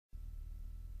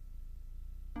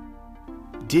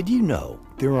Did you know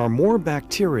there are more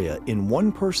bacteria in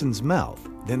one person's mouth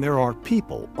than there are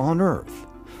people on Earth?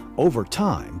 Over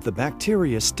time, the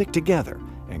bacteria stick together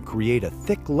and create a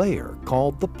thick layer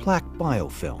called the plaque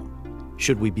biofilm.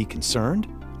 Should we be concerned?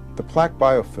 The plaque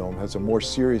biofilm has a more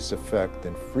serious effect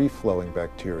than free-flowing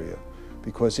bacteria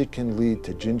because it can lead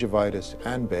to gingivitis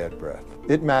and bad breath.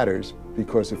 It matters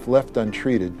because if left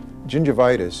untreated,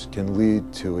 gingivitis can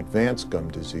lead to advanced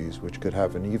gum disease, which could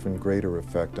have an even greater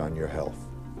effect on your health.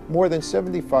 More than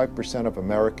 75% of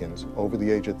Americans over the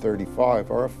age of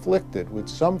 35 are afflicted with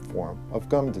some form of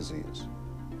gum disease.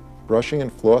 Brushing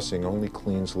and flossing only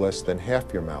cleans less than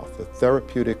half your mouth. A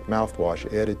therapeutic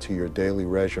mouthwash added to your daily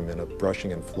regimen of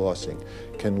brushing and flossing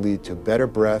can lead to better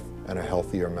breath and a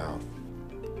healthier mouth.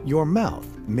 Your mouth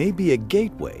may be a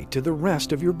gateway to the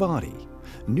rest of your body.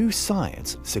 New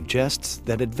science suggests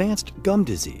that advanced gum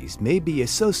disease may be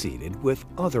associated with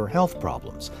other health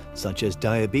problems, such as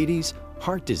diabetes,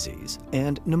 heart disease,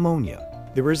 and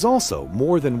pneumonia. There is also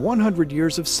more than 100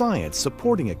 years of science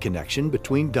supporting a connection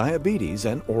between diabetes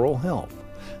and oral health.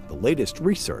 The latest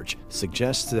research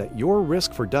suggests that your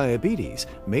risk for diabetes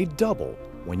may double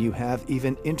when you have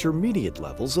even intermediate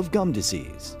levels of gum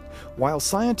disease. While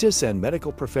scientists and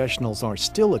medical professionals are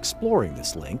still exploring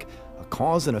this link, a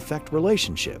cause and effect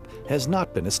relationship has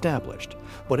not been established,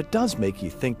 but it does make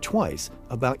you think twice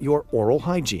about your oral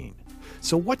hygiene.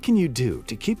 So what can you do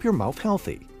to keep your mouth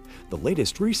healthy? The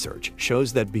latest research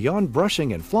shows that beyond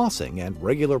brushing and flossing and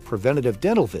regular preventative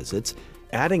dental visits,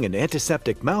 adding an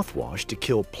antiseptic mouthwash to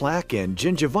kill plaque and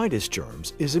gingivitis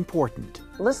germs is important.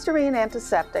 Listerine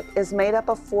antiseptic is made up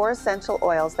of 4 essential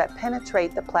oils that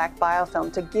penetrate the plaque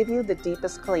biofilm to give you the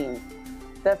deepest clean.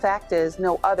 The fact is,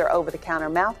 no other over-the-counter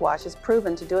mouthwash is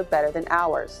proven to do it better than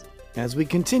ours. As we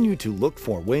continue to look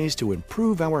for ways to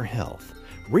improve our health,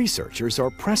 researchers are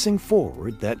pressing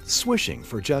forward that swishing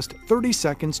for just 30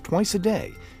 seconds twice a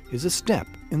day is a step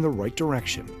in the right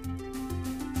direction.